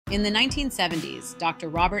In the 1970s, Dr.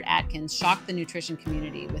 Robert Atkins shocked the nutrition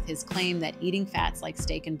community with his claim that eating fats like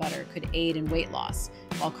steak and butter could aid in weight loss,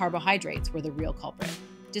 while carbohydrates were the real culprit.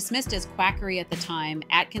 Dismissed as quackery at the time,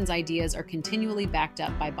 Atkins' ideas are continually backed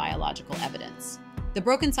up by biological evidence. The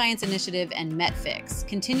Broken Science Initiative and MetFix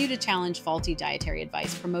continue to challenge faulty dietary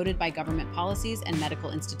advice promoted by government policies and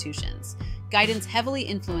medical institutions, guidance heavily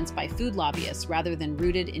influenced by food lobbyists rather than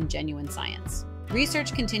rooted in genuine science.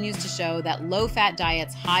 Research continues to show that low-fat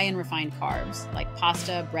diets high in refined carbs, like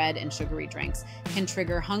pasta, bread, and sugary drinks, can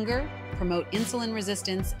trigger hunger, promote insulin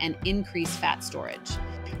resistance, and increase fat storage.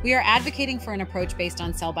 We are advocating for an approach based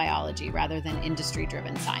on cell biology rather than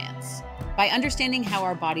industry-driven science. By understanding how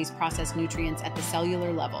our bodies process nutrients at the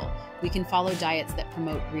cellular level, we can follow diets that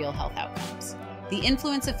promote real health outcomes. The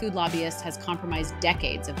influence of food lobbyists has compromised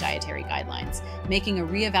decades of dietary guidelines, making a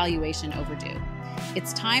reevaluation overdue.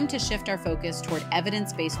 It's time to shift our focus toward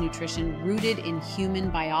evidence-based nutrition rooted in human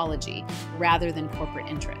biology rather than corporate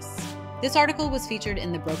interests. This article was featured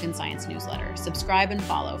in the Broken Science newsletter. Subscribe and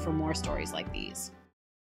follow for more stories like these.